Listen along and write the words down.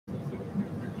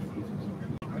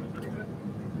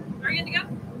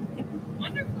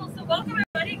welcome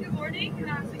everybody. Good morning.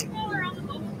 So you all are on the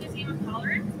Mobile Museum of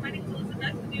Tolerance. My name is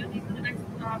Elizabeth. We'll be with you for the next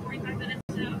 45 minutes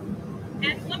or so.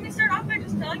 And let me start off by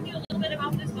just telling you a little bit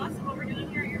about this bus and what we're doing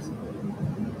here at your school.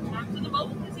 So the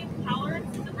Mobile Museum of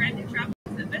Tolerance is a brand new travel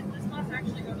exhibit. This bus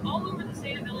actually goes all over the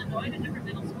state of Illinois to different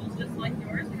middle schools just like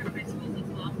yours. We have high schools as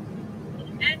well.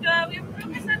 And we have a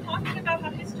focus on talking about how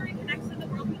history connects to the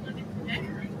world we live in today.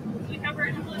 We cover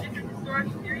a couple of different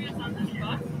historic periods on this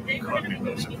bus. Today we're going to be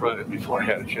looking before I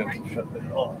had a chance to shut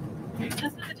that off. This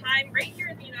is a time right here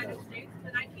in the United States,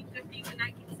 the 1950s and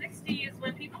 1960s,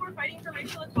 when people were fighting for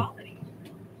racial equality.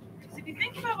 So if you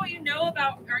think about what you know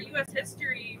about our U.S.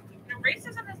 history,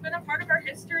 racism has been a part of our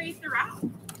history throughout.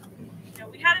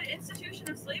 We had an institution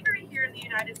of slavery here in the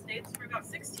United States from about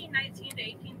 1619 to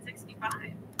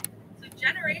 1865. So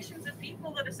generations of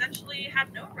people that essentially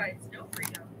had no rights, no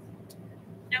freedoms.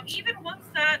 Now, even once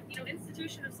that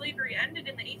institution of slavery ended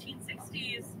in the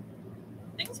 1860s,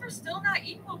 things were still not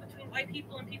equal between white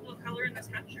people and people of color in this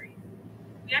country.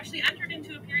 We actually entered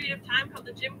into a period of time called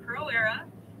the Jim Crow era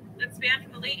that spanned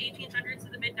from the late 1800s to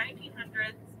the mid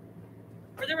 1900s,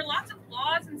 where there were lots of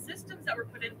laws and systems that were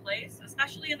put in place,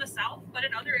 especially in the South, but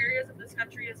in other areas of this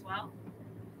country as well,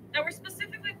 that were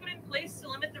specifically put in place to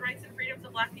limit the rights and freedoms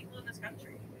of Black people in this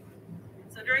country.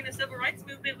 So during the Civil Rights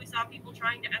Movement, we saw people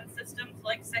trying to end systems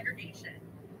like segregation,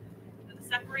 the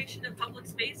separation of public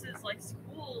spaces like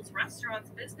schools, restaurants,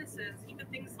 businesses, even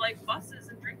things like buses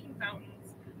and drinking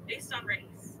fountains based on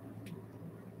race.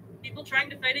 People trying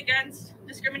to fight against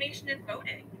discrimination in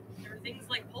voting. There were things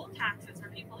like poll taxes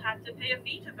where people had to pay a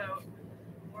fee to vote,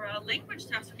 or a language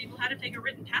test where people had to take a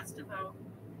written test to vote.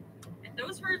 And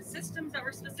those were systems that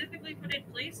were specifically put in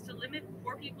place to limit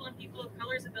poor people and people of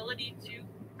color's ability to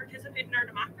participate in our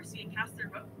democracy and cast their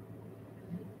vote.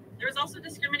 There was also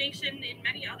discrimination in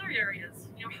many other areas,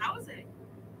 housing,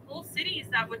 whole cities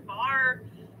that would bar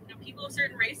people of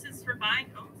certain races from buying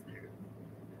homes there.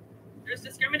 There's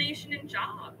discrimination in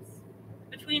jobs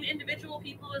between individual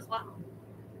people as well.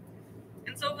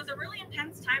 And so it was a really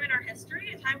intense time in our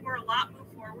history, a time where a lot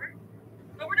moved forward.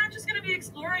 But we're not just going to be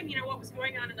exploring, what was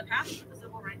going on in the past with the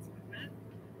Civil Rights Movement.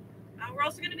 We're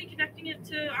also going to be connecting it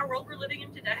to our world we're living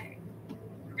in today.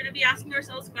 We're going to be asking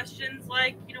ourselves questions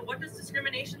like, what does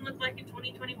discrimination look like in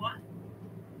 2021?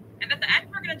 And at the end,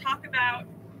 we're going to talk about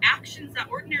actions that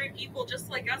ordinary people just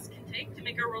like us can take to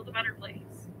make our world a better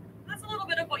place. That's a little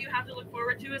bit of what you have to look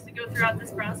forward to as we go throughout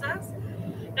this process.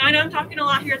 Now, I know I'm talking a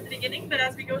lot here at the beginning, but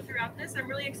as we go throughout this, I'm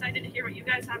really excited to hear what you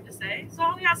guys have to say. So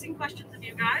I'll be asking questions of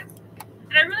you guys.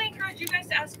 And I really encourage you guys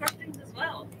to ask questions as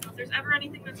well. If there's ever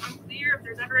anything that's unclear, if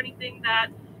there's ever anything that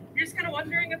you're just kind of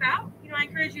wondering about, I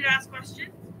encourage you to ask questions.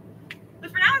 But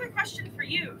for now, I have a question for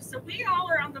you. So we all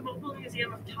are on the Mobile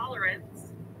Museum of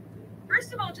Tolerance.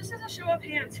 First of all, just as a show of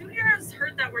hands, who here has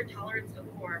heard that word tolerance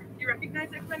before? Do you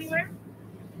recognize it from anywhere?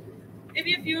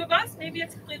 Maybe a few of us. Maybe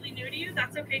it's completely new to you.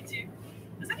 That's okay too.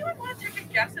 Does anyone want to take a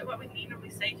guess at what we mean when we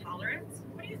say tolerance?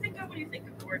 What do you think of when you think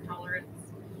of the word tolerance?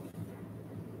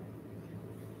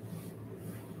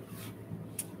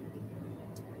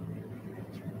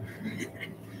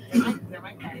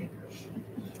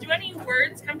 Do any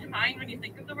words come to mind when you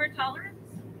think of the word tolerance?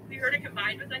 Have you heard it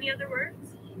combined with any other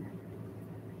words?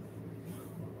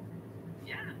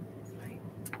 Yeah, that's right.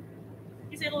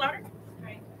 Can you say it a little louder?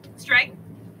 Strength. Strength.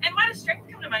 And why does strength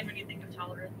come to mind when you think of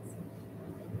tolerance?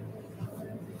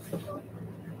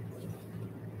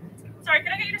 Sorry,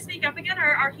 can I get you to speak up again?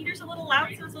 Our heater's a little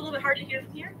loud, so it's a little bit hard to hear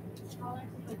from here.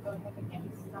 Tolerance is like going up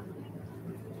against something.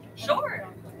 Sure.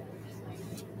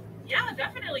 Yeah,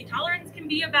 definitely. Tolerance can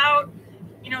be about,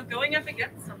 going up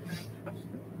against something.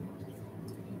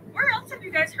 Where else have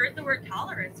you guys heard the word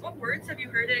tolerance? What words have you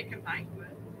heard it combined with?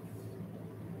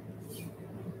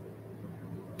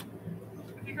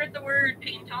 Have you heard the word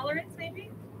pain tolerance, maybe?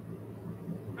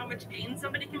 How much pain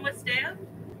somebody can withstand?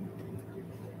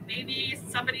 Maybe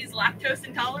somebody's lactose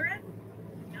intolerant.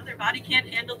 Their body can't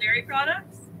handle dairy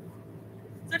products.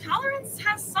 So tolerance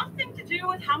has something to do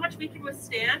with how much we can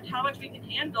withstand, how much we can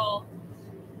handle.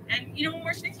 And, when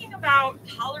we're thinking about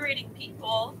tolerating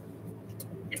people,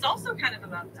 it's also kind of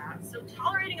about that. So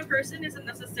tolerating a person isn't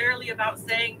necessarily about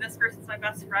saying this person's my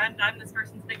best friend, I'm this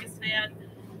person's biggest fan.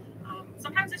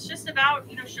 Sometimes it's just about,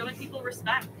 showing people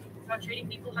respect. It's about treating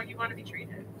people how you want to be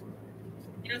treated.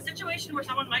 A situation where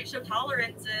someone might show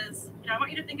tolerance is, I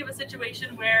want you to think of a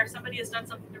situation where somebody has done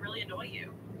something to really annoy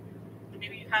you.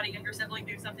 Maybe you've had a younger sibling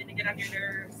do something to get on your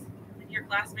nerves. Maybe your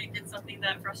classmate did something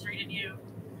that frustrated you.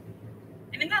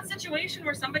 And in that situation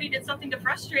where somebody did something to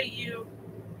frustrate you,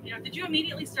 did you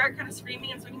immediately start kind of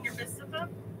screaming and swinging your fists at them?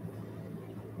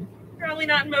 Probably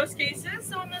not in most cases.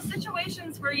 So in the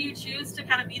situations where you choose to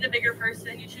kind of be the bigger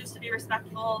person, you choose to be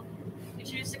respectful, you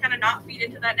choose to kind of not feed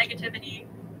into that negativity,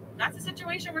 that's a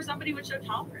situation where somebody would show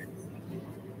tolerance.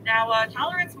 Now,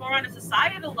 tolerance more on a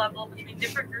societal level between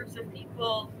different groups of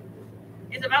people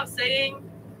is about saying,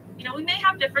 you know, we may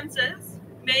have differences,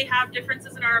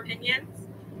 in our opinions,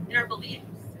 in our beliefs.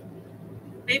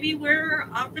 Maybe we're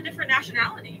of a different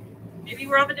nationality. Maybe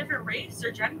we're of a different race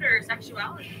or gender or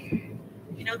sexuality.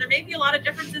 You know, there may be a lot of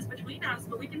differences between us,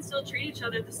 but we can still treat each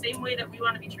other the same way that we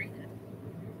want to be treated.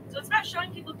 So it's about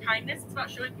showing people kindness. It's about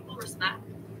showing people respect.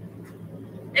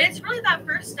 And it's really that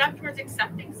first step towards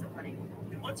accepting somebody.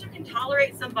 Once you can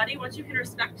tolerate somebody, once you can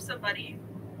respect somebody,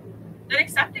 then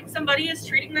accepting somebody is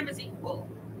treating them as equal.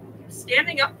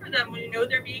 Standing up for them when you know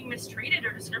they're being mistreated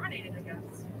or discriminated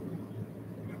against.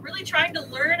 Really trying to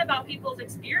learn about people's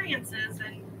experiences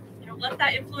and, you know, let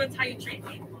that influence how you treat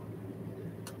people.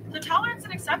 So tolerance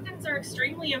and acceptance are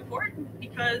extremely important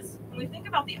because when we think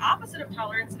about the opposite of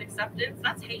tolerance and acceptance,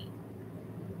 that's hate.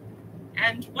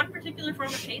 And one particular form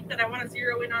of hate that I want to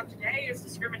zero in on today is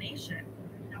discrimination.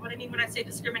 Now, what I mean when I say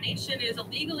discrimination is a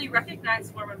legally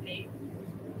recognized form of hate.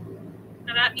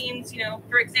 Now that means, you know,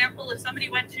 for example, if somebody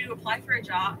went to apply for a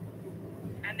job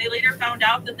and they later found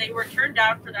out that they were turned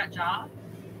down for that job,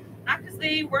 not because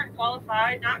they weren't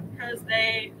qualified, not because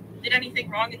they did anything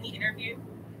wrong in the interview,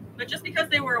 but just because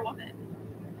they were a woman.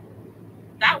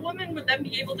 That woman would then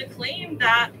be able to claim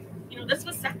that, you know, this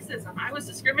was sexism. I was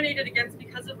discriminated against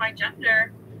because of my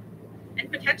gender.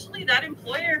 And potentially that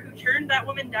employer who turned that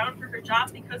woman down for her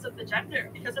job because of her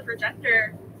gender,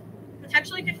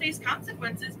 potentially could face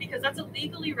consequences because that's a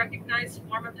legally recognized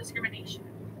form of discrimination.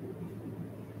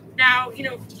 Now, you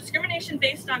know, discrimination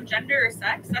based on gender or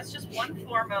sex, that's just one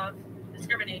form of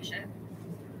discrimination.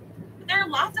 But there are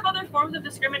lots of other forms of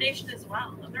discrimination as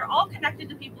well. And they're all connected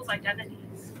to people's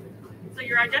identities. So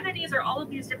your identities are all of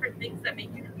these different things that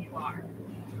make you who you are.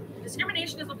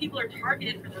 Discrimination is when people are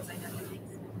targeted for those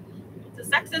identities. So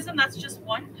sexism, that's just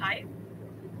one type.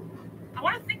 I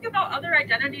want to think about other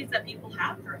identities that people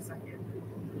have for a second.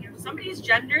 You know, somebody's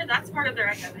gender, that's part of their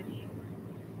identity.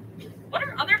 What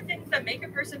are other things that make a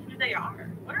person who they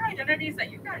are? What are identities that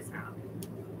you guys have?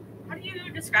 How do you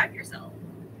describe yourself?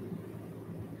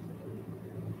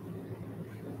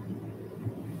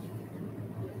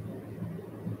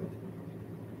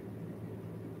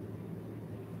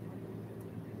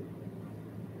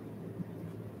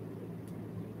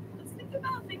 Let's think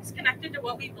about things connected to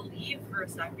what we believe for a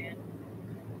second.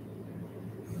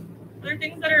 Are there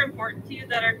things that are important to you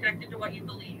that are connected to what you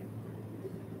believe?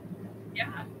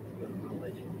 Yeah.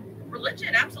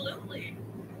 Religion, absolutely.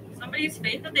 Somebody's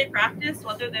faith that they practice,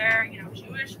 whether they're, you know,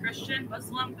 Jewish, Christian,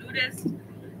 Muslim, Buddhist,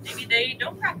 maybe they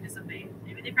don't practice a faith.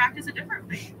 Maybe they practice a different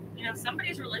faith. You know,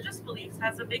 somebody's religious beliefs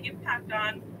has a big impact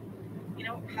on, you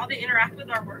know, how they interact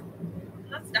with our world. So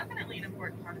that's definitely an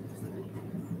important part of this. Do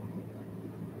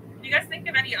you guys think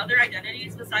of any other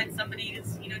identities besides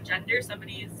somebody's, you know, gender,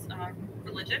 somebody's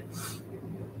religion?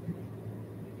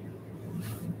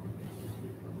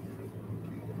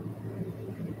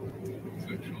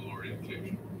 Sexual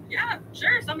orientation. Yeah,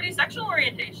 sure. Somebody's sexual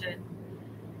orientation.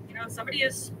 You know, somebody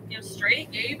is, you know,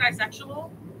 straight, gay, bisexual.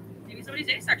 Maybe somebody's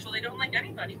asexual. They don't like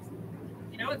anybody.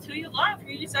 You know, it's who you love, who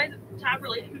you decide to have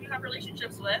who you have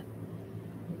relationships with.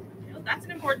 You know, that's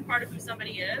an important part of who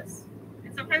somebody is.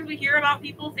 And sometimes we hear about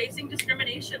people facing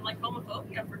discrimination, like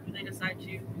homophobia, for who they decide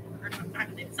to, or not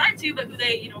who they decide to, but who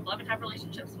they, you know, love and have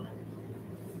relationships with.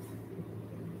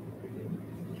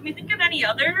 Can we think of any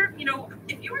other, you know,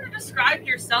 if you were to describe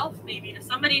yourself maybe to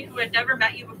somebody who had never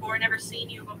met you before, never seen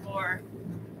you before,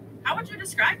 how would you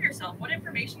describe yourself? What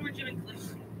information would you include?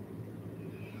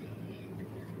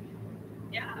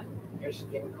 Yeah. Your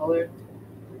skin color?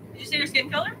 Did you say your skin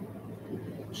color?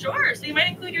 Sure. So you might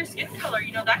include your skin color.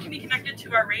 You know, that can be connected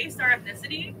to our race, our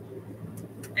ethnicity.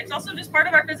 It's also just part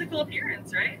of our physical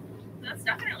appearance, right? So that's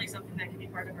definitely something that can be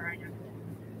part of our identity.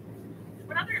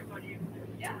 What other info do you?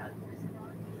 Yeah.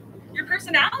 Your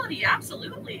personality,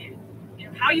 absolutely. You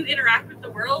know, how you interact with the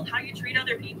world, how you treat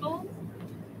other people.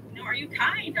 You know, are you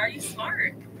kind? Are you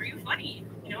smart? Are you funny?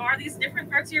 You know, are these different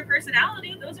parts of your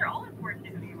personality? Those are all important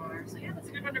to who you are. So yeah, that's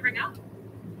a good one to bring up.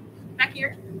 Back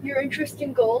here. Your interest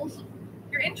in goals?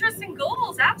 Your interests and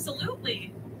goals,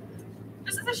 absolutely.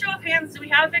 Just as a show of hands, do we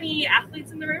have any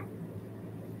athletes in the room?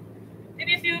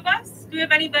 Maybe a few of us? Do we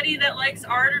have anybody that likes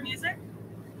art or music?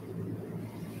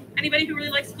 Anybody who really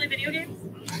likes to play video games?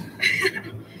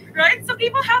 Right? So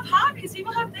people have hobbies.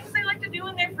 People have things they like to do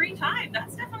in their free time.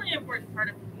 That's definitely an important part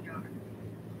of who you are.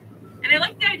 And I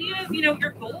like the idea of, you know,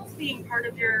 your goals being part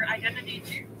of your identity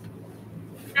too.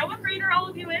 Now, what grade are all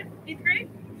of you in? 8th grade?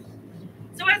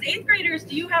 as 8th graders,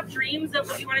 do you have dreams of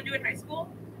what you want to do in high school?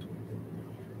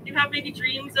 Do you have maybe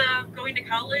dreams of going to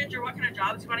college or what kind of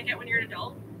jobs you want to get when you're an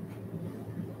adult?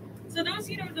 So those,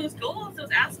 those goals,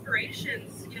 those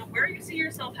aspirations, where you see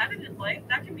yourself headed in life,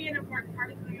 that can be an important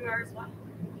part of who you are as well.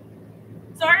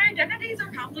 So our identities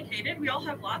are complicated. We all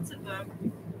have lots of them.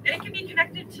 And it can be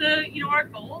connected to, our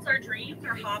goals, our dreams,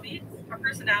 our hobbies, our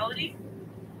personality.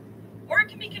 Or it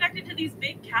can be connected to these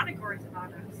big categories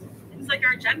about us. Things like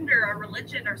our gender, our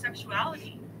religion, our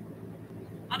sexuality.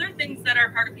 Other things that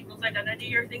are part of people's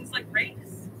identity are things like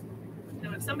race.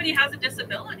 If somebody has a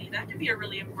disability, that can be a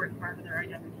really important part of their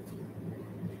identity.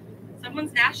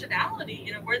 Someone's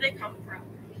nationality, where they come from,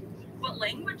 what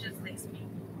languages they speak,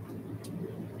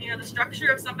 the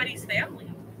structure of somebody's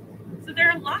family. So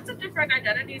there are lots of different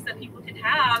identities that people can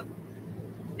have,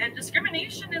 and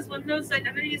discrimination is when those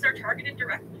identities are targeted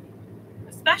directly,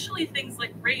 especially things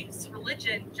like race,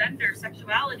 religion, gender,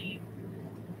 sexuality.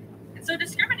 And so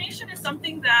discrimination is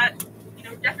something that,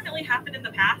 definitely happened in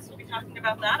the past. We'll be talking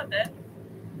about that a bit,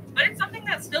 but it's something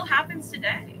that still happens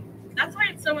today. That's why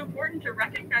it's so important to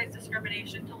recognize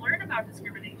discrimination, to learn about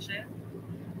discrimination,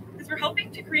 because we're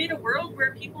hoping to create a world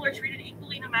where people are treated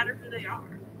equally no matter who they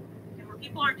are, and where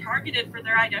people are targeted for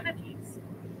their identities.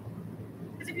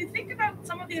 Because if you think about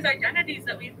some of these identities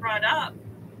that we've brought up,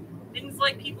 things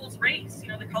like people's race,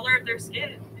 the color of their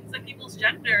skin, things like people's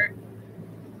gender,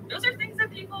 those are things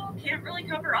that people can't really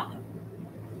cover up.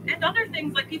 And other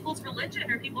things like people's religion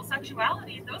or people's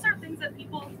sexuality, those are things that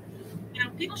people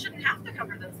shouldn't have to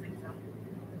cover those things up.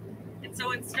 And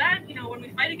so instead, when we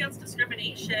fight against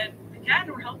discrimination, again,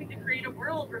 we're helping to create a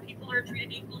world where people are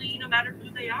treated equally no matter who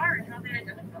they are and how they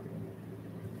identify.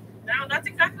 Now, that's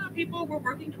exactly what people were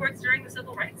working towards during the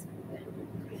Civil Rights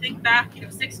Movement. We think back,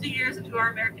 60 years into our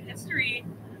American history,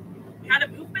 we had a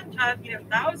movement of,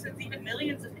 thousands, even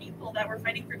millions of people that were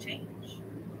fighting for change.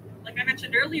 Like I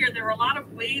mentioned earlier, there were a lot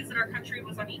of ways that our country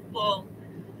was unequal,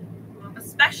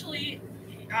 especially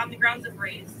on the grounds of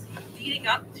race, leading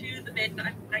up to the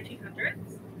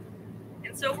mid-1900s.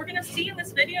 And so we're going to see in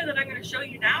this video that I'm going to show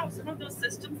you now some of those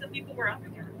systems that people were up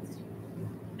against.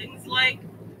 Things like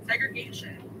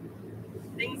segregation,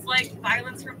 things like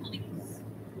violence from police.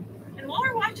 And while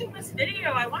we're watching this video,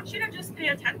 I want you to just pay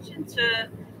attention to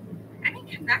any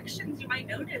connections you might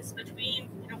notice between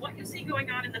what you see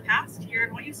going on in the past here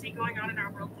and what you see going on in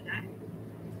our world today.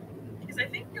 Because I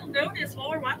think you'll notice while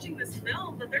we're watching this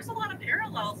film that there's a lot of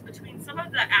parallels between some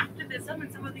of the activism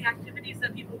and some of the activities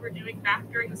that people were doing back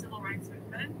during the Civil Rights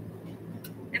Movement,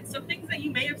 and some things that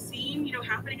you may have seen,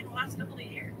 happening in the last couple of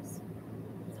years.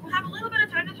 So we'll have a little bit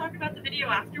of time to talk about the video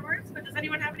afterwards, but does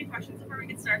anyone have any questions before we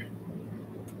get started?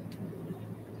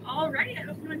 Alrighty, I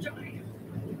hope you enjoy.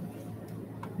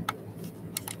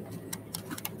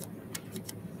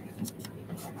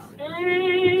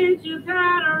 Ain't you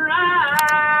gotta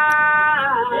ride?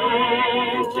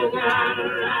 Ain't you gotta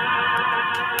ride?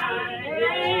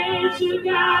 Ain't you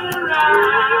gotta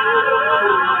ride?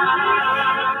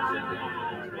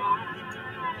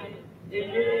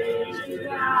 Ain't you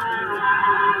gotta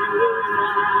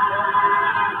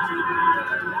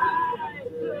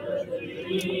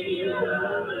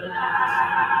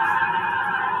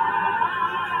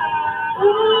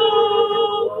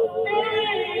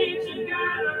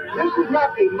This is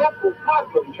not a local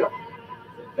problem, Chuck.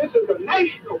 This is a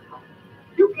national problem.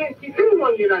 You can't keep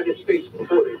anyone in the United States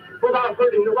supported without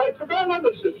hurting the rights of all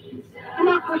other citizens.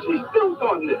 Democracy is built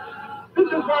on this. This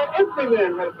is why every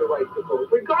man has the right to vote,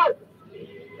 regardless.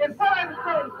 It's what I'm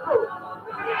saying true.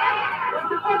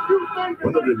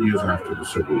 100 years after the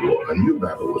Civil War, a new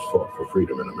battle was fought for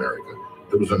freedom in America.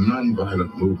 There was a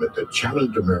nonviolent movement that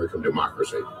challenged American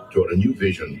democracy toward a new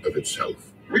vision of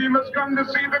itself. We must come to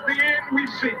see that the end we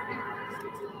seek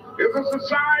is a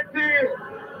society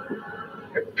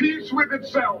at peace with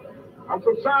itself, a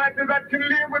society that can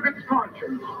live with its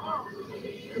conscience.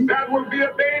 And that will be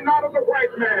a day not of the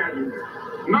white man,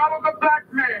 not of the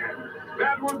black man.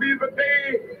 That will be the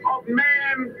day of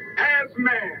man as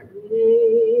man.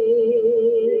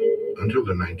 Until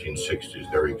the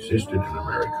 1960s, there existed in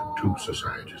America two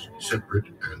societies, separate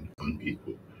and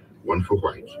unequal. One for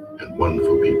whites and one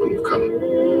for people of color.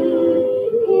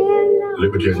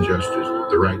 Liberty and justice,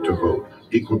 the right to vote,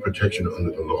 equal protection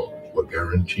under the law were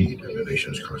guaranteed in the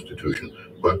nation's constitution,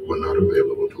 but were not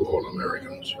available to all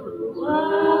Americans.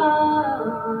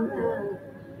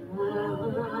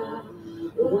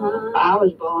 I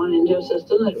was born into a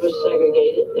system that was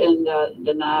segregated and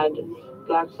denied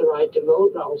blacks the right to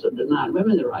vote, also denied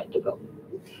women the right to vote.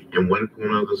 In one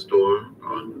corner of the store,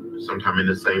 or sometime in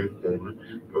the same corner,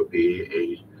 there would be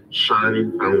a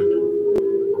shining fountain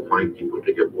for white people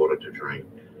to get water to drink.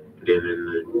 Then in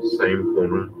the same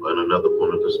corner, in another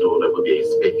corner of the store, there would be a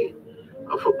spigot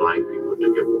for black people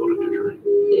to get water to drink.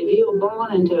 If you're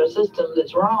born into a system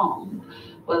that's wrong,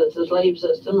 whether it's a slave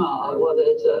system or whether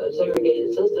it's a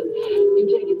segregated system, you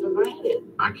take it for granted.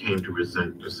 I came to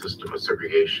resent the system of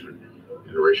segregation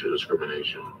and racial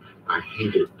discrimination. I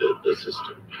hated the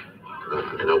system,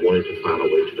 and I wanted to find a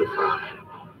way to defy it.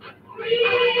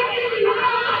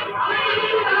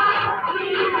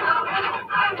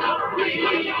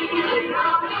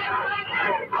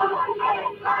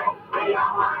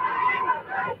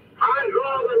 I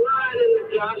draw the line in the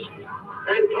dust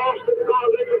and toss the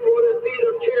gauntlet before the feet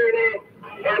of tyranny,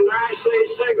 and I say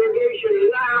segregation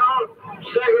now,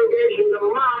 segregation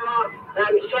tomorrow,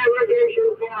 and segregation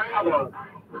forever.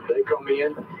 They come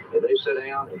in and they sit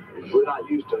down, and we're not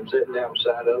used to them sitting down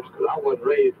beside us because I wasn't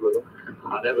raised with them.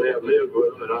 I never have lived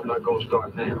with them, and I'm not going to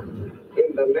start now.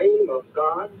 In the name of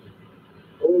God,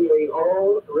 whom we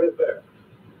all revere,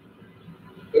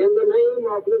 in the name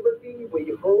of liberty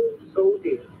we hold so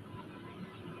dear,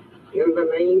 in the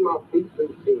name of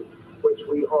decency which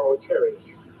we all cherish,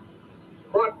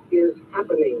 what is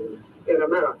happening in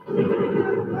America?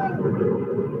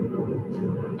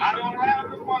 I don't have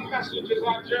but one message as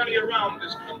I journey around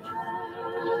this country.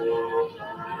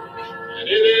 And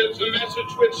it is a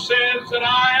message which says that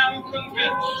I am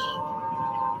convinced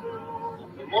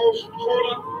the most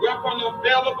potent weapon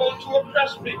available to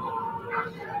oppress people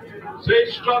as they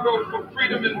struggle for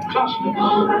freedom and justice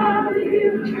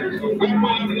is the weapon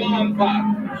of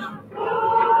nonviolence.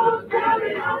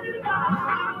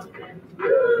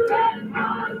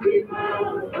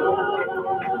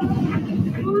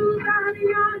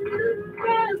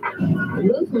 The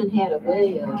movement had a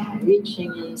way of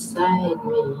reaching inside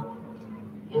me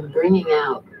and bringing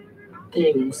out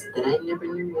things that I never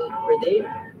knew were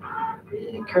there.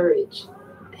 And courage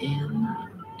and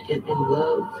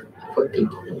love for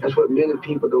people. That's what many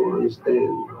people don't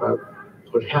understand about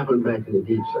what happened back in the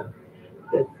Deep South.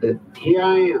 That here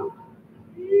I am.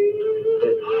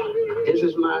 That this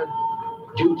is my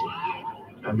duty.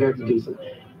 I've got to do something.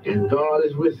 And God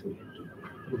is with me.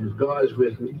 And if God is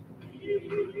with me,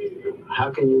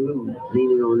 how can you lose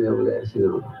leaning on the everlasting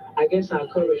arm? I guess our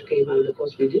courage came out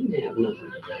because we didn't have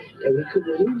nothing, and we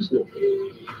couldn't lose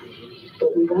nothing.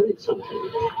 But we wanted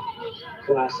something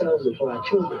for ourselves and for our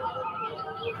children.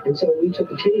 And so we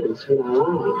took a chance with our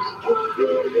lives.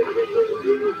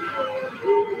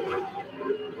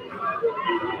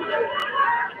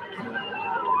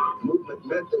 Movement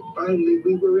meant that finally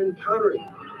we were encountering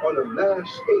on a mass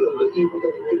scale the evil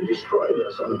that had been destroying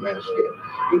us on a mass scale.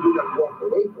 You do not walk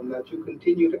away from that, you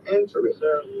continue to answer it.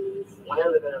 Sir,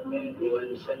 whenever there are men who are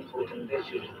in sinful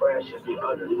conditions, prayer should be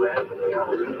uttered wherever they are.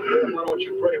 Why don't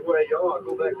you pray where you are?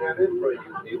 Go back down and pray.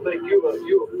 You think you're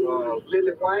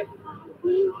lily white?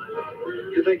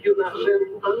 You think you're not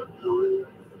sinful?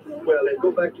 Well, then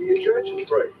go back to your church and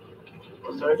pray.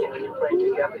 Well, sir, can we pray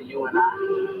together, you and I?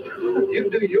 You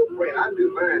do your praying, I do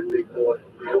mine, big boy.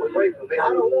 You don't pray for me. I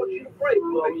don't want you to pray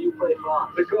for me. You pray for us.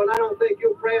 Because I don't think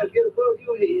your prayers get above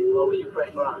your head. Well, will you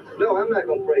pray for us? No, I'm not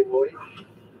going to pray for you.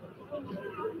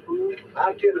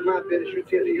 I'll tell you my business, you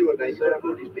tell you, and now you better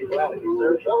put these people out of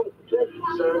here.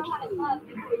 Sir,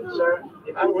 sir,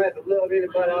 I don't have to love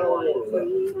anybody I don't want to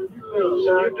love.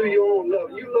 Sir, you do your own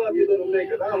love. You love your little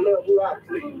niggas. I love who I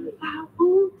please.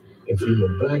 If you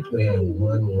were black man,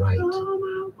 one right,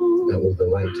 that was the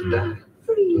right to die,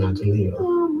 not to live.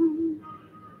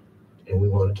 And we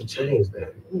wanted to change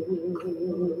that.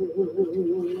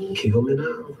 Kill me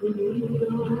now.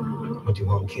 But you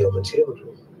won't kill my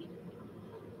children.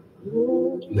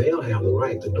 They'll have the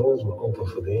right. The doors were open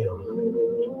for them.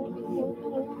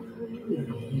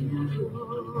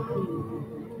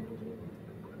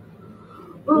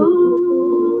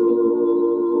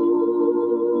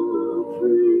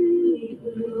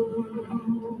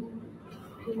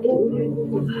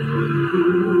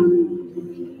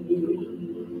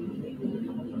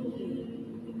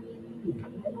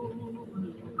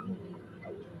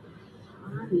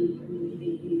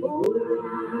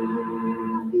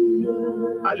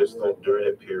 I just thought during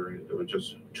that period there was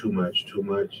just too many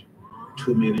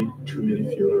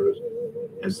funerals,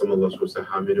 and some of us would say,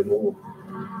 how many more?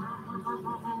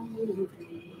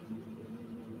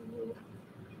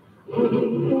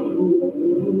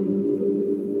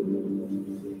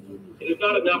 It is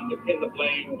not enough to pin the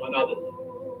blame on others,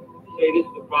 to say this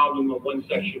is the problem of one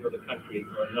section of the country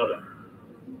or another,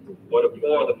 or to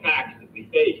deplore the facts that we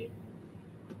face.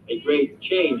 A great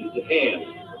change is at hand,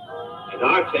 and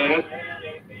our task,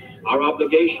 our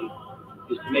obligation,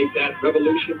 is to make that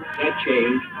revolution, that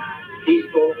change,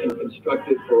 peaceful and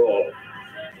constructive for all.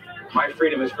 my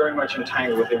freedom is very much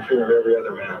entangled with the freedom of every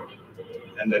other man.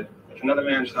 And that if another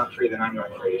man is not free, then I'm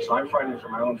not free. So I'm fighting for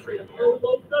my own freedom here.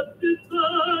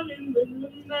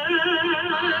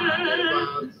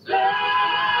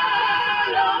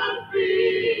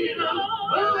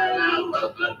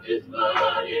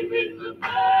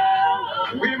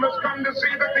 We must come to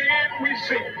see that the end we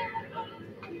seek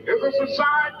is a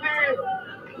society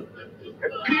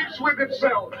at peace with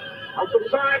itself, a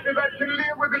society that can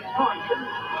live with its conscience.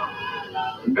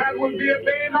 That will be a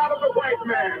day not of the white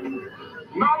man,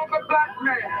 not of the black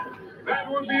man. That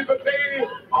will be the day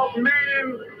of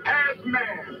man as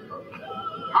man.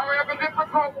 However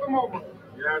difficult the moment,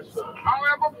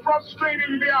 however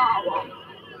frustrating the hour,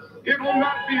 it will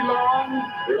not be long,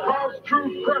 because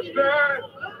truth crushed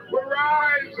will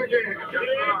rise again.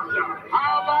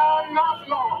 How long? Not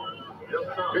long.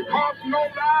 Because no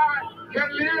lie can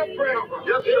live forever.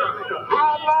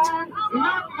 How long?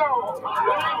 Not long.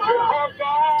 Because the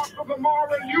arc of the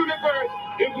moral universe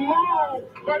is long,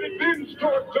 but it bends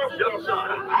toward justice.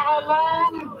 How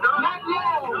long? Not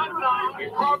long.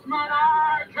 Because my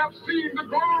eyes have seen the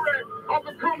glory of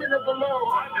the coming of the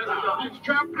Lord. He's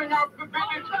trampling out the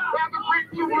village where the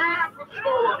breaks of wrath was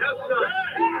stored.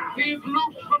 He's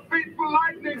loosed the faithful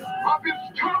lightning of his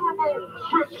terrible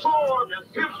swift sword.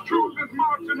 His truth is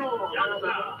marching on.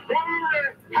 Glory,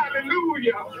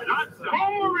 hallelujah.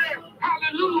 Glory,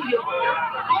 hallelujah.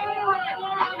 Glory,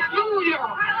 hallelujah.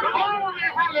 Glory,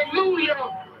 hallelujah.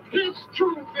 His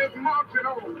truth is marching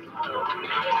on.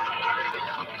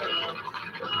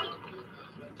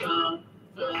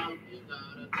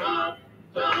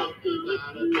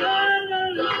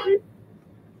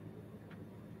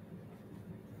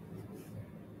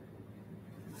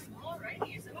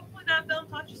 Alrighty, so hopefully that film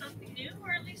taught you something new,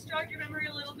 or at least jogged your memory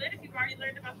a little bit if you've already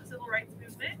learned about the civil rights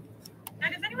movement. Now,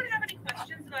 does anyone have any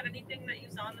questions about anything that you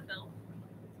saw in the film?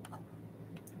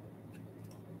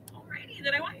 Alrighty,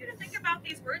 then I want you to think about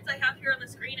these words I have here on the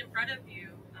screen in front of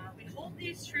you. We hold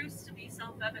these truths to be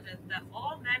self-evident, that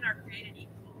all men are created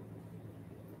equal.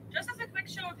 Just as a quick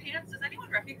show of hands, does anyone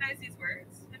recognize these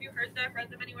words? Have you heard them, read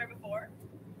them anywhere before?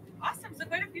 Awesome, so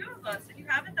quite a few of us. If you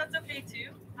haven't, that's okay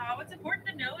too. What's important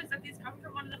to know is that these come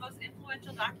from one of the most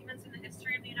influential documents in the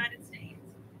history of the United States.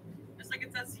 Just like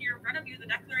it says here in front of you, the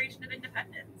Declaration of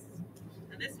Independence.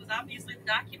 And this was obviously the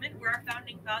document where our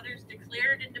founding fathers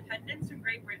declared independence from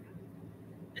Great Britain.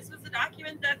 This was the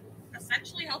document that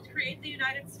essentially helped create the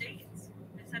United States.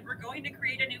 They said, we're going to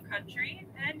create a new country,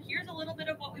 and here's a little bit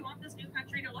of what we want this new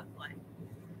country to look like.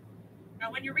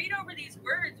 Now, when you read over these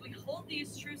words, we hold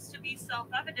these truths to be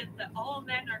self-evident, that all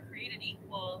men are created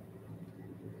equal.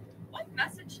 What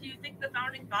message do you think the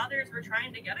founding fathers were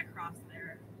trying to get across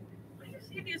there? What do you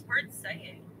see these words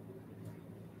saying?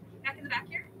 Back in the back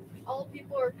here? All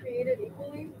people are created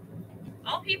equally.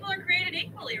 All people are created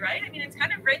equally, right? I mean, it's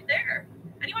kind of right there.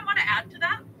 Anyone want to add to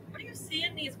that? What do you see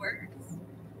in these words?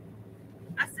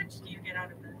 What message do you get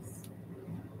out of this?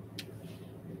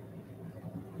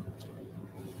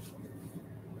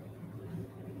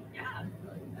 Yeah.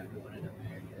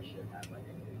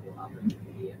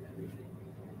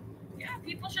 Yeah,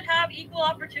 people should have equal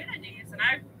opportunities. And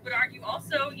I would argue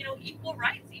also, equal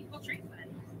rights, equal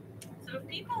treatment. So if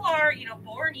people are,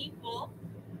 born equal,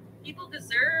 people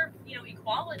deserve,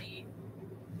 equality,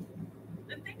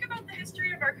 then think about the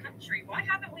history of our country. Why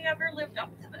haven't we ever lived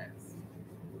up to this?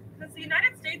 Has the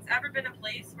United States ever been a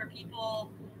place where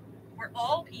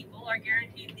all people are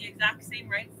guaranteed the exact same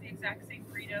rights, the exact same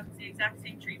freedoms, the exact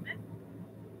same treatment?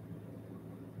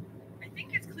 I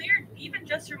think it's clear, even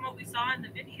just from what we saw in the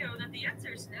video, that the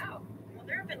answer is no. Well,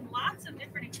 there have been lots of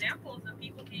different examples of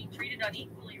people being treated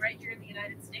unequally right here in the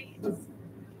United States.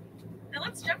 Now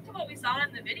let's jump to what we saw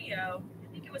in the video.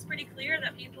 I think it was pretty clear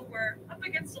that people were up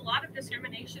against a lot of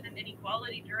discrimination and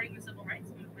inequality during the civil rights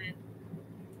movement.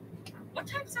 What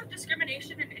types of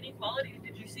discrimination and inequality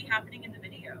did you see happening in the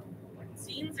video? What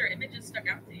scenes or images stuck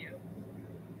out to you?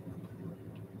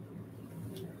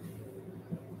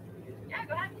 Yeah,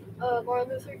 go ahead. Martin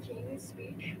Luther King's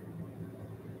speech.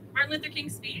 Martin Luther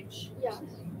King's speech? Yes.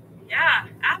 Yeah,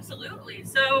 absolutely.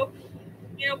 So,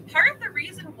 part of the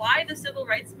reason why the civil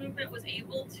rights movement was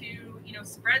able to,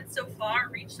 spread so far,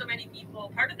 reach so many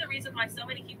people, part of the reason why so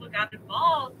many people got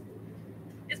involved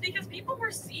is because people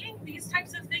were seeing these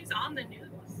types of things on the news.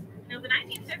 The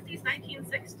 1950s,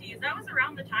 1960s, that was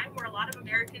around the time where a lot of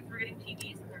Americans were getting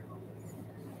TVs in their homes.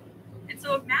 And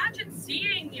so imagine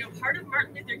seeing, part of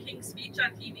Martin Luther King's speech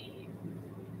on TV.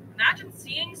 Imagine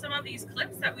seeing some of these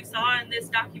clips that we saw in this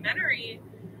documentary,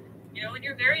 in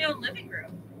your very own living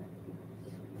room.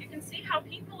 You can see how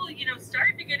people,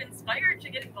 started to get inspired to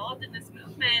get involved in this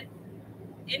movement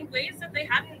in ways that they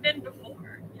hadn't been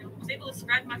before. You know, it was able to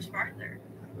spread much farther.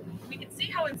 We can see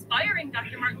how inspiring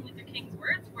Dr. Martin Luther King's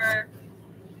words were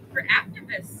for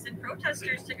activists and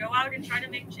protesters to go out and try to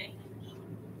make change.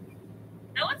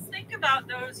 Now let's think about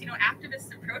those,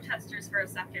 activists and protesters for a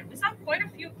second. We saw quite a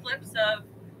few clips of,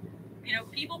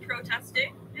 people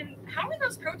protesting. And how were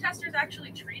those protesters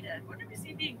actually treated? What did we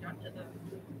see being done to them?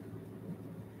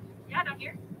 Yeah, down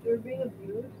here. They're being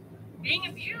abused. Being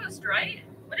abused, right?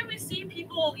 What did we see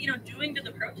people, doing to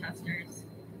the protesters?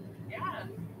 Yeah.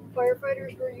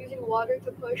 Firefighters were using water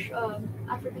to push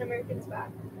African Americans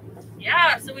back.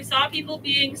 Yeah, so we saw people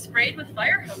being sprayed with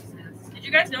fire hoses. Did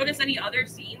you guys notice any other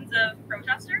scenes of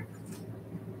protesters?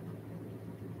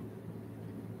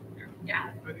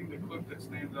 Yeah. I think the clip that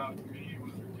stands out to me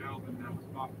was the gentleman that was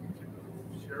talking to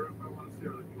the sheriff, I want to say,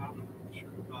 or the commandant.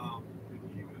 And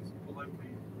he was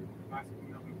politely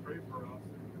asking them to pray for us.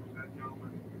 And that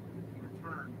gentleman, in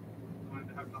return, wanted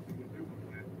to have nothing to do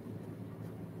with it,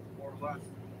 more or less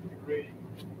degrading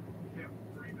him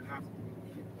for even asking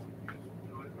him.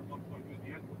 At one point, he was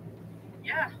the end.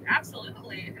 Yeah,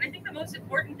 absolutely. And I think the most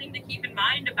important thing to keep in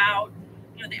mind about,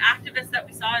 the activists that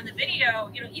we saw in the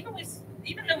video,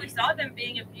 even though we saw them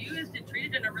being abused and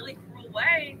treated in a really cruel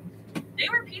way, they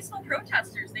were peaceful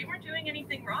protesters. They weren't doing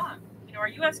anything wrong. Our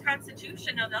U.S.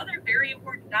 Constitution, another very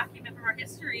important document from our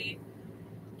history,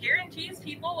 guarantees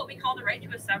people what we call the right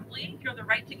to assembly, the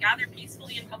right to gather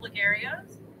peacefully in public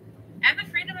areas, and the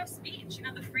freedom of speech,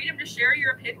 the freedom to share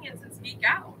your opinions and speak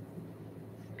out.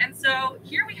 And so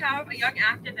here we have a young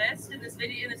activist in this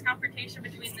video, in this confrontation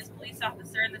between this police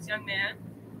officer and this young man.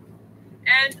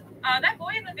 And that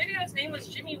boy in the video, his name was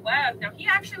Jimmy Webb. Now, he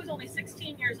actually was only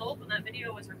 16 years old when that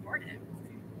video was recorded.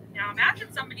 Now,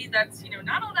 imagine somebody that's,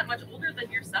 not all that much older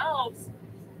than yourselves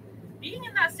being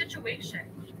in that situation.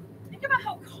 Think about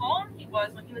how calm he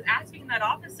was when he was asking that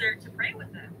officer to pray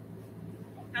with him.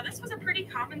 Now, this was a pretty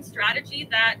common strategy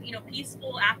that,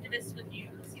 peaceful activists would use,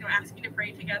 asking to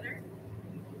pray together.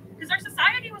 Because our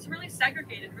society was really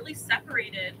segregated, really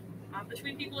separated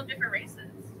between people of different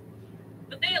races.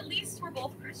 But they at least were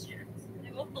both Christians. They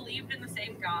both believed in the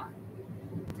same God.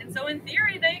 And so in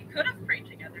theory, they could have prayed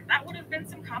together. That would have been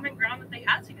some common ground that they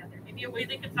had together. Maybe a way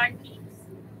they could find peace.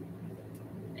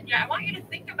 And yeah, I want you to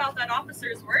think about that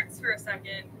officer's words for a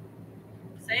second.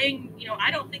 Saying,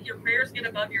 I don't think your prayers get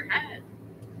above your head.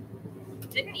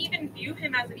 Didn't even view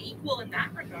him as an equal in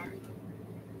that regard.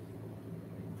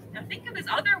 Now think of his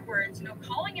other words,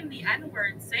 calling him the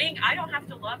N-word, saying, I don't have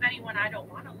to love anyone I don't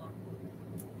want to love.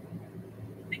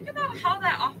 Think about how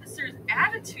that officer's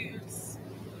attitudes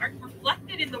are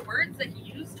reflected in the words that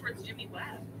he used towards Jimmy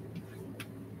Webb.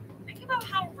 Think about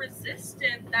how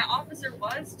resistant that officer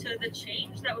was to the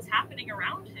change that was happening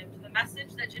around him, to the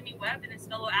message that Jimmy Webb and his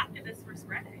fellow activists were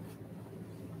spreading.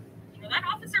 That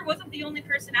officer wasn't the only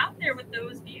person out there with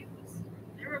those views.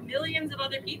 There were millions of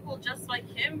other people just like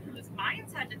him whose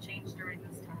minds had to change during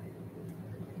this time.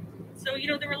 So,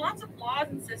 there were lots of laws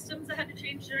and systems that had to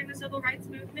change during the civil rights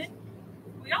movement.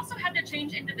 We also had to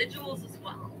change individuals as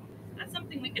well. That's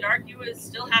something we could argue is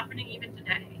still happening even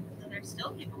today. So there's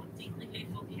still people with deeply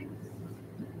hateful views.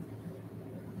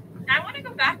 Now I want to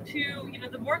go back to,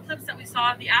 the more clips that we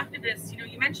saw of the activists.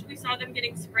 You mentioned we saw them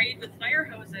getting sprayed with fire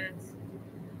hoses.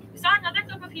 We saw another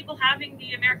clip of people having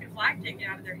the American flag taken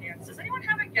out of their hands. Does anyone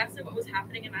have a guess at what was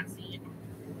happening in that scene?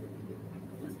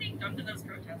 What was being done to those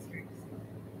protesters?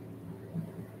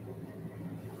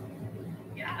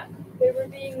 Yeah. They were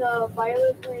being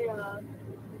violently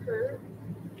hurt,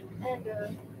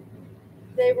 and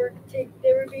they were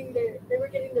getting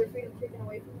their freedom taken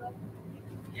away from them.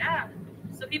 Yeah.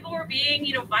 So people were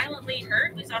being, violently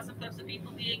hurt. We saw some clips of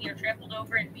people being, trampled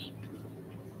over and beaten.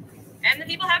 And the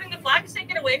people having the flags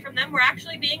taken away from them were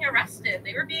actually being arrested.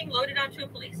 They were being loaded onto a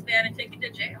police van and taken to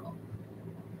jail.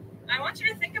 I want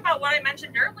you to think about what I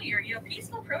mentioned earlier.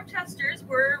 Peaceful protesters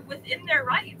were within their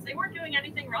rights. They weren't doing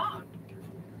anything wrong.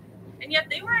 And yet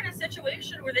they were in a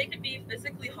situation where they could be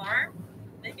physically harmed,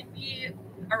 they could be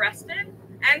arrested,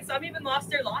 and some even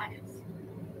lost their lives.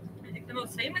 I think the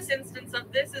most famous instance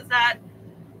of this is that,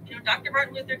 Dr.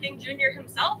 Martin Luther King Jr.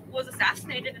 himself was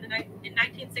assassinated in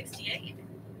 1968.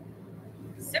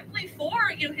 Simply for,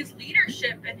 his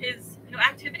leadership and his,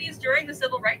 activities during the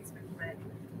civil rights movement.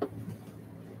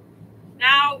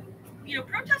 Now,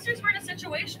 protesters were in a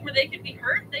situation where they could be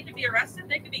hurt, they could be arrested,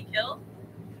 they could be killed.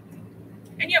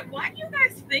 And yet, why do you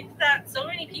guys think that so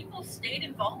many people stayed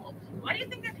involved? Why do you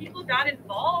think that people got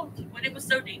involved when it was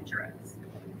so dangerous?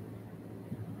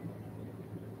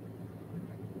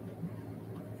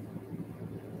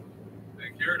 They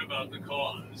cared about the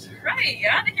cause. Right,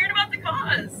 yeah, they cared about the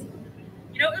cause.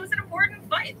 it was an important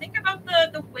fight. Think about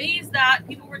the ways that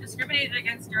people were discriminated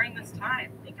against during this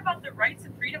time. Think about the rights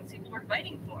and freedoms people were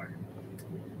fighting for.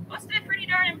 Must have been pretty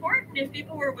darn important if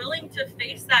people were willing to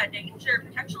face that danger,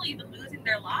 potentially even losing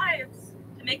their lives,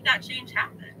 to make that change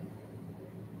happen.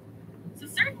 So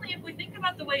certainly if we think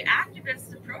about the way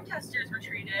activists and protesters were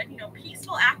treated,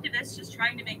 peaceful activists just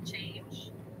trying to make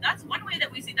change, that's one way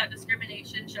that we see that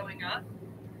discrimination showing up.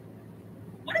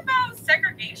 What about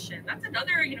segregation? That's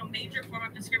another, major form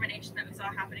of discrimination that we saw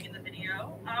happening in the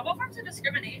video. What forms of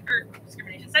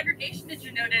segregation did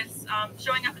you notice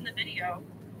showing up in the video?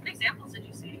 What examples did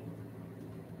you see?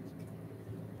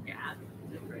 Yeah.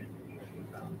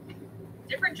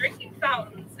 Different drinking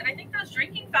fountains. And I think those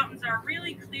drinking fountains are a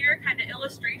really clear kind of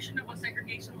illustration of what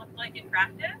segregation looked like in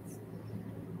practice.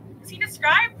 He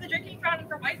described the drinking fountain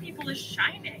for white people as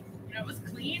shining. It was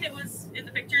clean. It was, in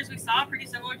the pictures we saw, pretty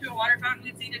similar to a water fountain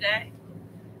we'd see today.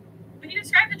 But he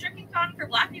described the drinking fountain for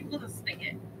black people as a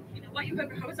spigot. What you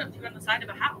hook a hose up to on the side of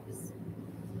a house.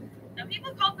 Now,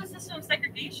 people called the system of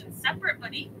segregation separate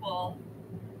but equal.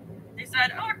 They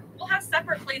said, oh, we'll have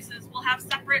separate places. We'll have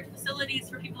separate facilities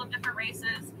for people of different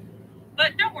races.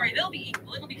 But don't worry, they'll be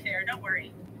equal. It'll be fair. Don't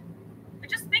worry. But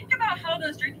just think about how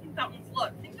those drinking fountains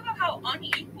look. Think about how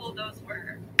unequal those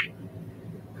were.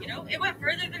 It went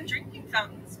further than drinking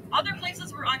fountains. Other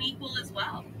places were unequal as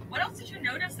well. What else did you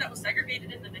notice that was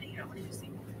segregated in the video? What did you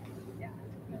see? Yeah,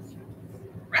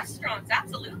 restaurants,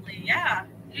 absolutely, yeah.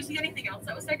 Did you see anything else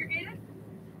that was segregated?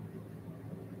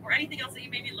 Or anything else that you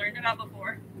maybe learned about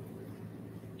before?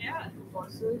 Yeah.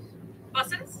 Buses?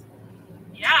 Buses?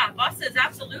 Yeah, buses,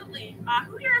 absolutely.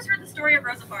 Who here has heard the story of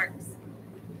Rosa Parks?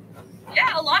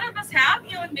 Yeah, a lot of us have.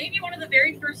 And maybe one of the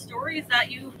very first stories that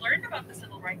you learned about the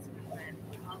civil rights movement.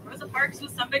 Rosa Parks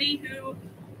was somebody who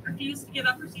refused to give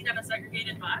up her seat on a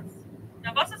segregated bus.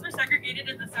 Now, buses were segregated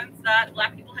in the sense that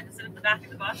black people had to sit at the back of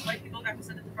the bus, white people got to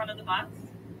sit at the front of the bus.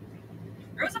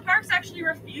 Rosa Parks actually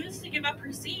refused to give up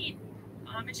her seat,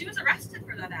 and she was arrested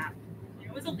for that act.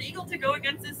 It was illegal to go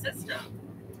against this system.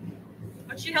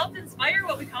 But she helped inspire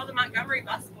what we call the Montgomery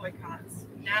bus boycotts.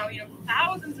 Now,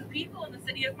 thousands of people in the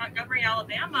city of Montgomery,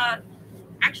 Alabama,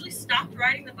 actually stopped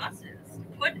riding the buses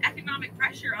to put economic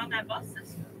pressure on that bus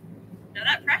system. Now,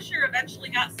 that pressure eventually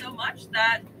got so much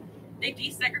that they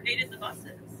desegregated the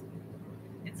buses.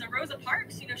 And so Rosa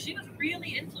Parks, she was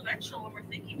really influential when we're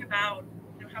thinking about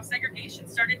how segregation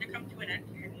started to come to an end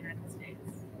here in the United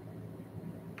States.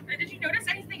 Now, did you notice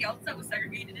anything else that was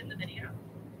segregated in the video?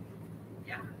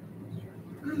 Yeah.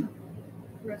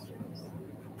 Restrooms.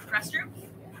 Restrooms?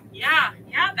 Yeah,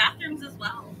 bathrooms as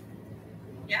well.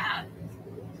 Yeah.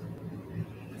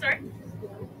 Sorry?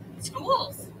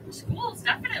 Schools,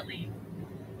 definitely.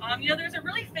 There's a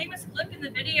really famous clip in the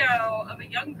video of a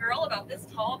young girl about this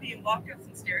tall being walked up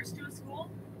some stairs to a school.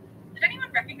 Did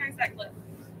anyone recognize that clip?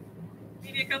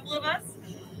 Maybe a couple of us?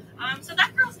 So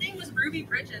that girl's name was Ruby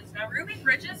Bridges. Now, Ruby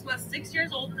Bridges was 6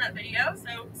 years old in that video,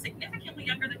 so significantly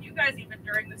younger than you guys even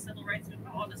during the civil rights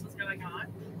movement while this was going on.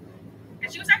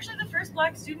 And she was actually the first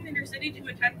black student in her city to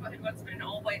attend what had once been an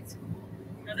all-white school.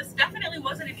 Now, this definitely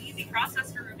wasn't an easy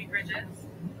process for Ruby Bridges.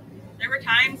 There were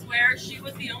times where she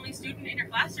was the only student in her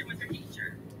classroom with her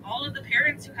teacher. All of the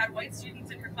parents who had white students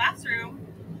in her classroom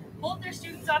pulled their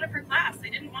students out of her class.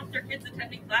 They didn't want their kids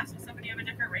attending class with somebody of a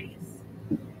different race.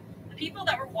 The people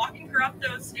that were walking her up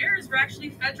those stairs were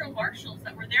actually federal marshals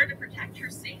that were there to protect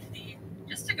her safety,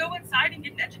 just to go inside and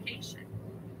get an education.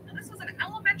 Now, this was an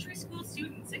elementary school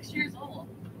student, 6 years old.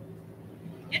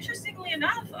 Interestingly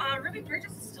enough, Ruby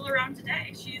Bridges is still around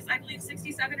today. She's, I believe,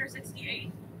 67 or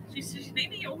 68. She's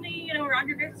maybe only, around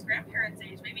your guys' grandparents'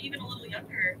 age, maybe even a little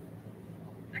younger.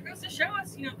 That goes to show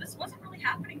us, this wasn't really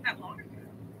happening that long ago.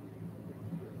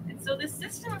 And so this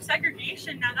system of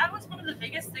segregation, now that was one of the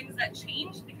biggest things that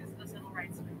changed because of the civil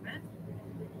rights movement.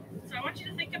 So I want you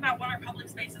to think about what our public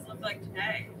spaces look like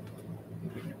today.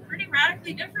 Pretty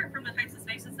radically different from the types of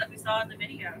spaces that we saw in the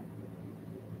video.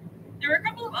 There were a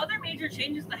couple of other major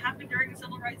changes that happened during the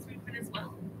civil rights movement as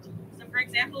well. So, for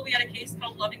example, we had a case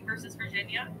called Loving versus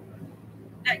Virginia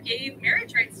that gave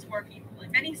marriage rights to more people.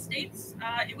 In many states,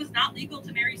 it was not legal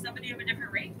to marry somebody of a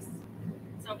different race.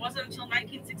 So it wasn't until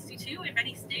 1962 in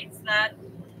many states that,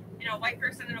 a white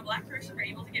person and a black person were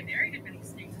able to get married in many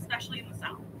states, especially in the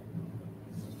South.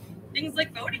 Things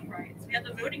like voting rights. We had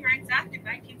the Voting Rights Act in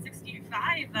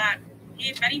 1965 that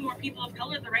gave many more people of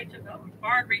color the right to vote,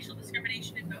 barred racial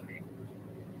discrimination in voting.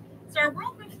 So our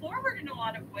world moved forward in a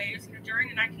lot of ways, during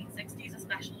the 1960s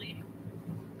especially.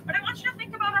 But I want you to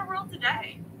think about our world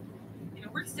today.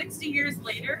 We're 60 years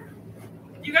later.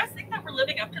 Do you guys think that we're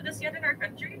living up to this yet in our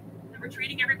country? That we're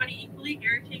treating everybody equally,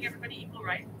 guaranteeing everybody equal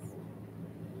rights?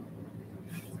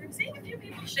 I'm seeing a few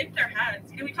people shake their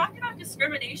heads. We talked about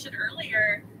discrimination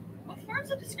earlier. What forms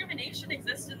of discrimination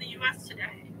exist in the U.S.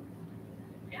 today?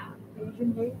 Yeah.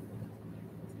 Asian hate.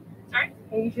 Sorry?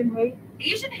 Asian hate.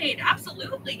 Asian hate,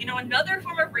 absolutely. Another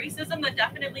form of racism that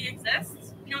definitely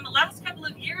exists. In the last couple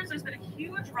of years, there's been a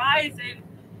huge rise in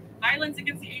violence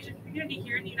against the Asian community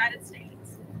here in the United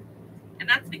States. And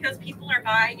that's because people are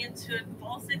buying into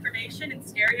false information and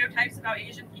stereotypes about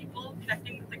Asian people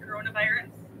connecting with the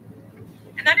coronavirus.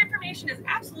 And that information is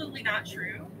absolutely not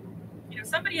true.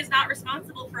 Somebody is not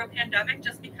responsible for a pandemic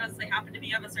just because they happen to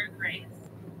be of a certain race.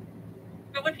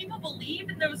 But when people believe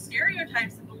in those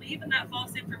stereotypes and believe in that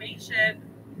false information,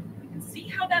 we can see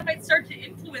how that might start to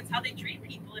influence how they treat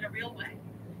people in a real way.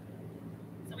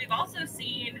 So we've also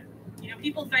seen,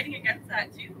 people fighting against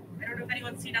that too. I don't know if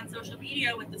anyone's seen on social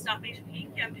media with the Stop Asian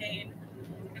Hate campaign.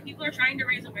 People are trying to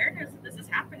raise awareness that this is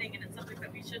happening and it's something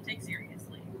that we should take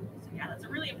seriously. So yeah, that's a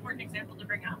really important example to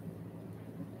bring up.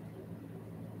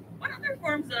 What other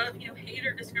forms of, hate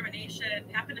or discrimination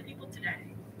happen to people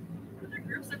today? What other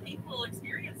groups of people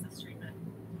experience this treatment?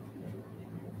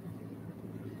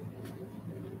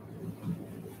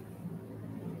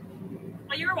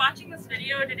 While you were watching this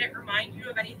video, did it remind you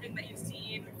of anything that you've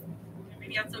seen,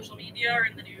 maybe on social media or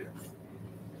in the news?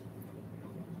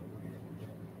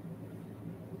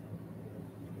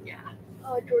 Yeah.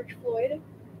 George Floyd.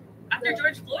 After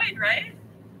George Floyd, right?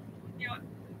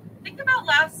 Think about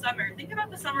last summer. Think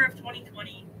about the summer of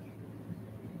 2020.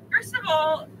 First of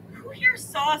all, who here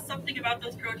saw something about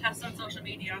those protests on social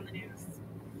media on the news?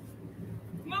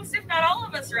 Most, if not all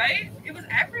of us, right? It was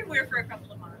everywhere for a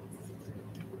couple of months.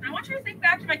 And I want you to think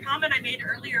back to my comment I made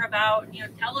earlier about,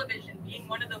 television being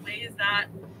one of the ways that,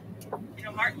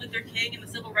 Martin Luther King and the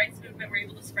civil rights movement were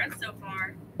able to spread so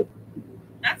far.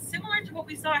 That's similar to what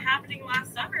we saw happening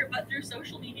last summer, but through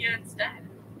social media instead.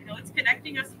 It's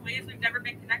connecting us in ways we've never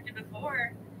been connected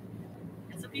before.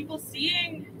 And so people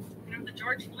seeing, the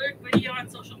George Floyd video on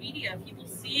social media, people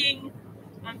seeing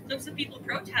clips of people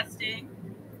protesting,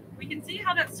 we can see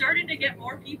how that's starting to get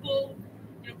more people,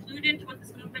 clued into what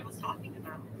this movement was talking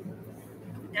about.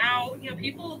 Now,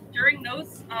 people during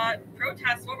those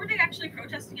protests, what were they actually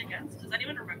protesting against? Does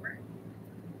anyone remember?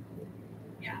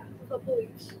 Yeah. The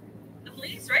police. The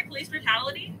police, right? Police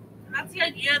brutality. And that's the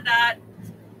idea that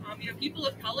people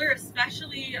of color,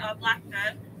 especially Black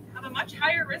men, have a much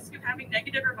higher risk of having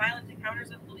negative or violent encounters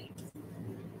with police.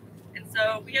 And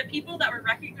so we had people that were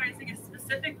recognizing a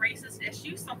specific racist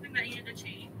issue, something that needed to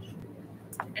change.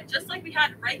 And just like we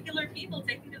had regular people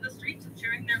taking to the streets and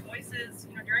sharing their voices,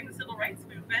 during the civil rights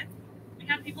movement, we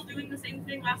had people doing the same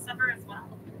thing last summer as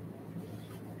well.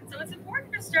 And so it's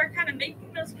important to start kind of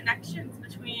making those connections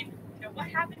between, what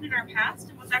happened in our past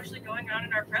and what's actually going on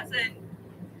in our present.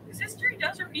 Because history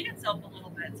does repeat itself a little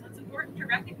bit, so it's important to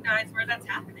recognize where that's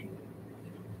happening.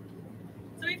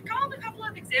 So we've called a couple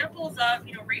of examples of,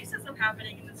 racism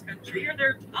happening in this country. Are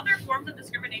there other forms of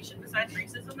discrimination besides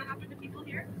racism that happen to people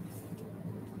here?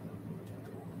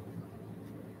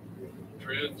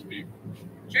 Trans people.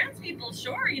 Trans people,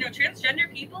 sure.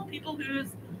 Transgender people, people whose,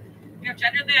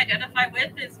 gender they identify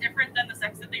with is different than the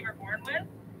sex that they were born with.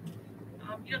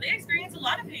 They experience a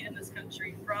lot of hate in this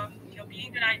country, from,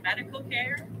 being denied medical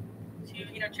care to,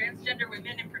 transgender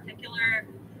women in particular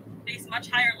face much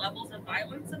higher levels of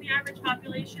violence than the average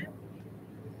population.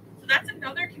 So that's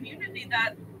another community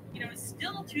that, is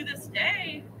still to this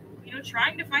day,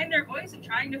 trying to find their voice and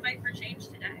trying to fight for change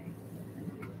today.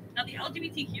 Now, the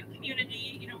LGBTQ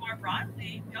community, more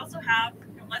broadly, we also have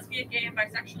lesbian, gay, and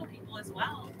bisexual people as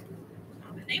well.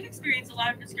 And they've experienced a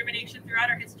lot of discrimination throughout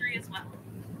our history as well.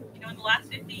 In the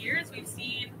last 50 years, we've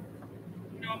seen,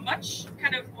 a much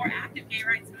kind of more active gay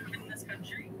rights movement in this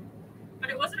country. But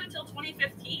it wasn't until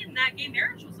 2015 that gay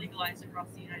marriage was legalized across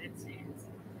the United States.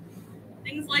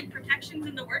 Things like protections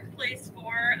in the workplace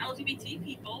for LGBT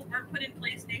people weren't put in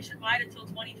place nationwide until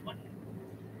 2020,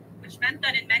 which meant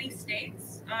that in many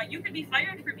states, you could be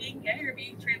fired for being gay or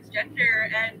being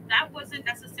transgender, and that wasn't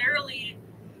necessarily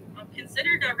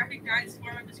considered a recognized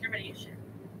form of discrimination.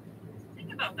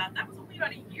 Think about that. That was only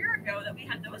about a year ago that we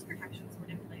had those protections put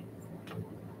in place.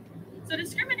 So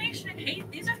discrimination and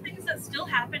hate, these are things that still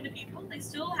happen to people. They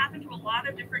still happen to a lot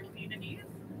of different communities.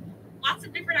 Lots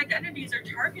of different identities are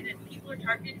targeted. People are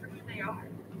targeted for who they are.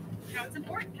 It's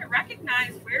important to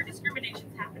recognize where discrimination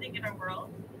is happening in our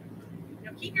world.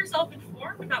 Keep yourself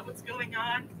informed about what's going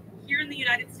on here in the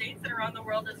United States and around the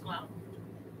world as well.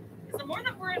 Because the more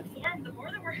that we're informed, the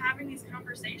more that we're having these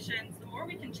conversations, the more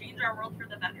we can change our world for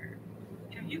the better.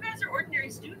 You guys are ordinary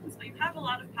students, but you have a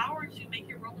lot of power to make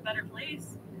your world a better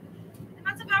place. And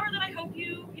that's a power that I hope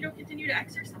you, continue to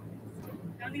exercise.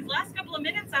 Now, in these last couple of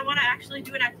minutes, I want to actually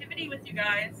do an activity with you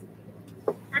guys.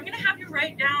 I'm going to have you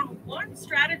write down one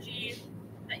strategy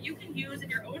that you can use in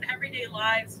your own everyday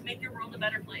lives to make your world a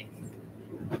better place.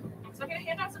 So I'm going to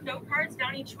hand out some note cards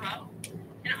down each row.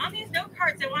 And on these note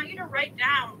cards, I want you to write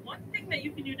down one thing that you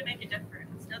can do to make a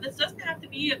difference. Now, this doesn't have to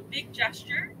be a big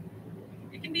gesture.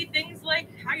 It can be things like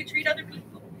how you treat other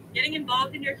people, getting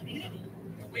involved in your community,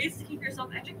 ways to keep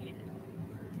yourself educated.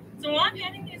 So while I'm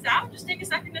handing these out, just take a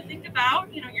second to think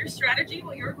about, your strategy,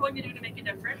 what you're going to do to make a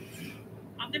difference.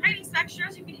 The writing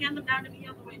extras, you can hand them down to me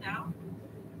on the way down.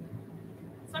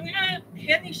 So I'm going to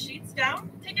hand these sheets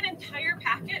down, take an entire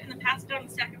packet, and then pass it down a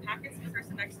stack of packets to the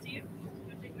person next to you.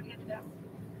 Take them down.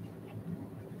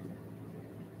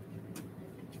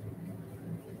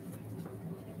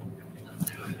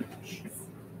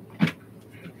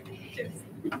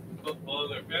 While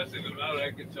they're passing them out,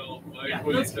 I can tell my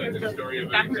 22nd story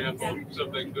of an example,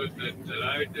 something good that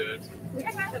I did.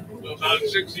 About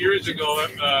 6 years ago,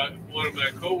 one of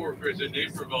my coworkers in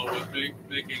Naperville was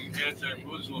making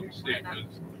anti-Muslim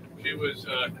statements. She was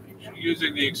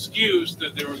using the excuse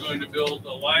that they were going to build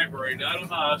a library, not a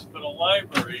mosque, but a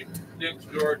library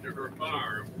next door to her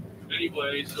farm.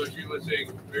 Anyway, so she was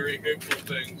saying very hateful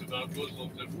things about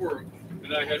Muslims at work.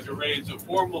 And I had to raise a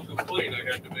formal complaint.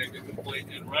 I had to make a complaint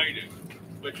in writing,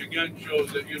 which again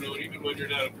shows that, even when you're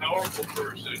not a powerful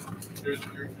person, there's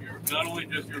you're not only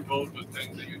just your vote, but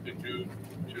things that you can do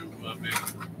to make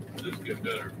this get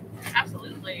better.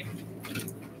 Absolutely.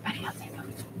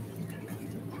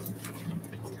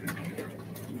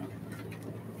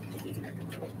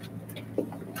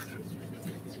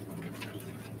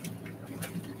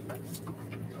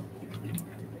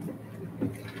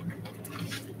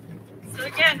 So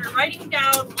again, we're writing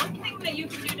down one thing that you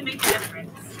can do to make a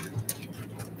difference.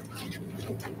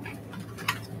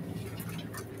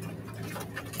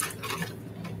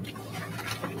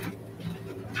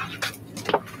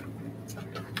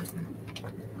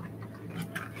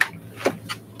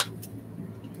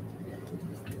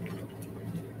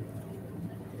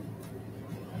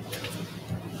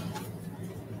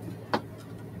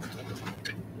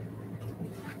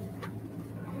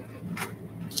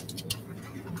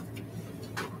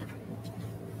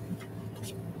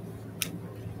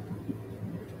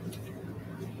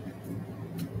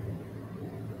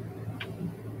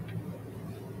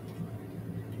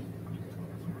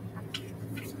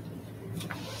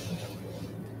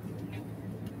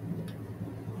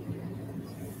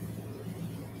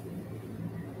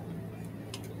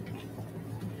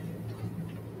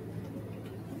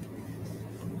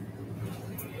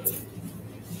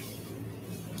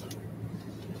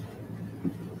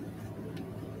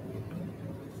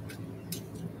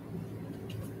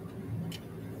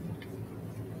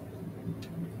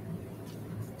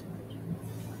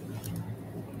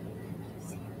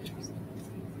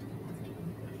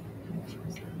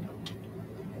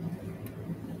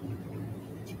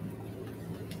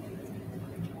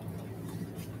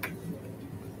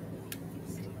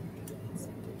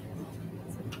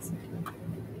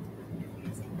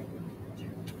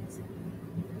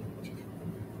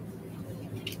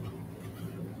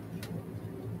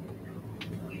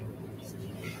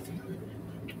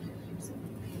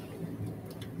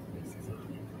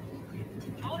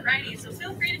 Alrighty, so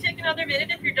feel free to take another minute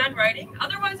if you're done writing.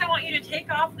 Otherwise, I want you to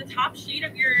take off the top sheet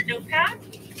of your notepad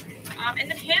and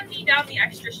then hand me down the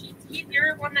extra sheets. Keep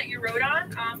your one that you wrote on,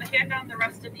 but hand down the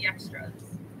rest of the extras.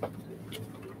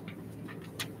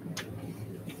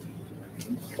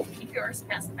 Keep yours,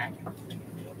 pass it back.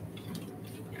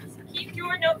 Yeah, so keep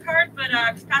your note card, but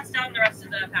just pass down the rest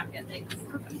of the packet. Thanks.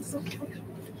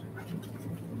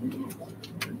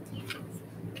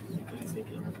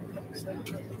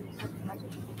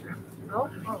 Oh.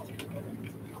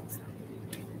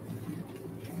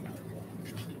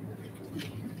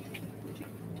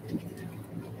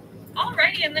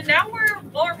 Alrighty, and then now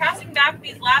while we're passing back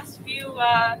these last few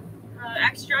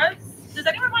extras, does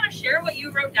anyone want to share what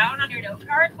you wrote down on your note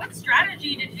card? What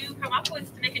strategy did you come up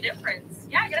with to make a difference?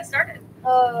 Yeah, get us started.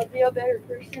 Be a better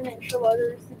person and show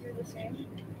others to do the same.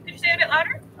 Could you say it a bit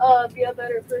louder? Be a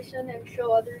better person and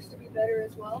show others to be better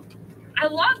as well. I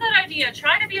love that idea.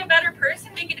 Try to be a better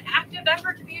person, make an active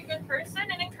effort to be a good person,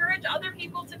 and encourage other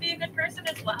people to be a good person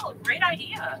as well. Great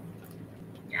idea.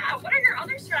 Yeah, what are your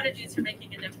other strategies for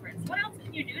making a difference? What else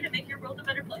can you do to make your world a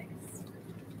better place?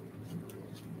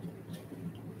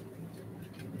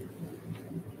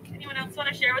 Anyone else want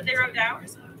to share what they wrote down?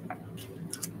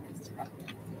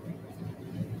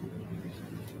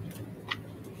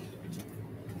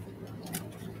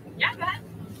 Yeah, go ahead.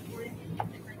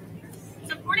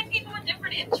 Supporting people with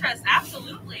different interests,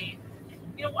 absolutely.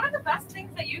 You know, one of the best things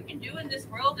that you can do in this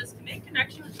world is to make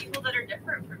connection with people that are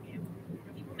different from you.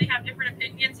 People may have different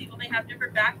opinions, people may have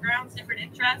different backgrounds, different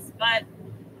interests, but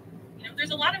you know,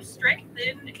 there's a lot of strength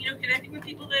in, you know, connecting with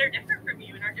people that are different from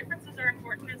you, and our differences are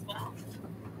important as well.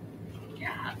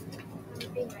 Yeah.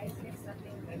 Being nice and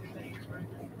accepting of everybody's work,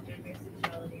 like gender,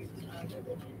 sexuality,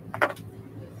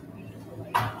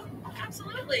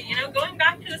 Absolutely. You know, going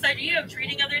back to this idea of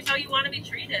treating others how you want to be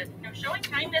treated, you know, showing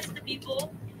kindness to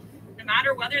people, no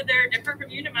matter whether they're different from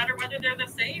you, no matter whether they're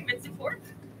the same, it's important.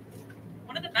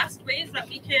 One of the best ways that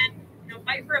we can, you know,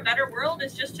 fight for a better world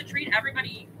is just to treat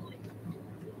everybody equally.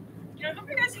 You know, I hope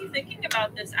you guys are thinking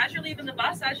about this as you're leaving the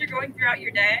bus, as you're going throughout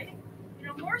your day. You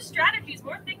know, more strategies,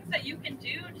 more things that you can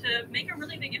do to make a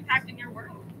really big impact in your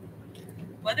world.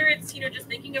 Whether it's, you know, just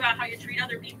thinking about how you treat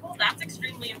other people, that's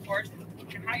extremely important.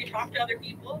 You know, how you talk to other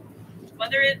people.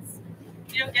 Whether it's,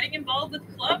 you know, getting involved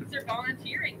with clubs or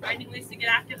volunteering, finding ways to get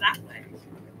active that way.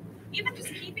 Even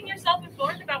just keeping yourself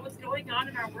informed about what's going on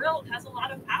in our world has a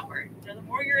lot of power. You know, the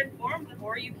more you're informed, the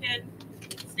more you can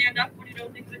stand up when you know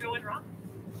things are going wrong.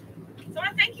 So I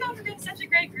want to thank you all for being such a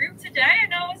great group today. I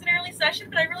know it was an early session,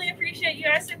 but I really appreciate you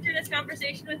guys sitting through this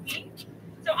conversation with me.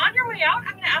 So on your way out,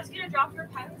 I'm going to ask you to drop your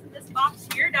pens in this box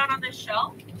here down on this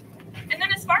shelf. And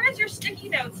then as far as your sticky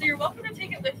notes, so you're welcome to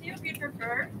take it with you if you'd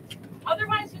prefer.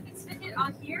 Otherwise, you can stick it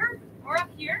on here or up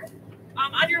here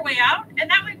on your way out. And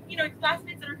that way, you know,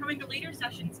 classmates that are coming to later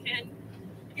sessions can,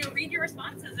 you know, read your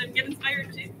responses and get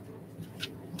inspired too.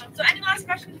 So any last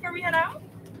questions before we head out?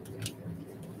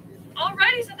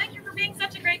 Alrighty, so thank you for being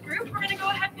such a great group. We're going to go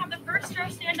ahead and have the first row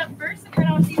stand up first and turn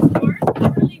out seats for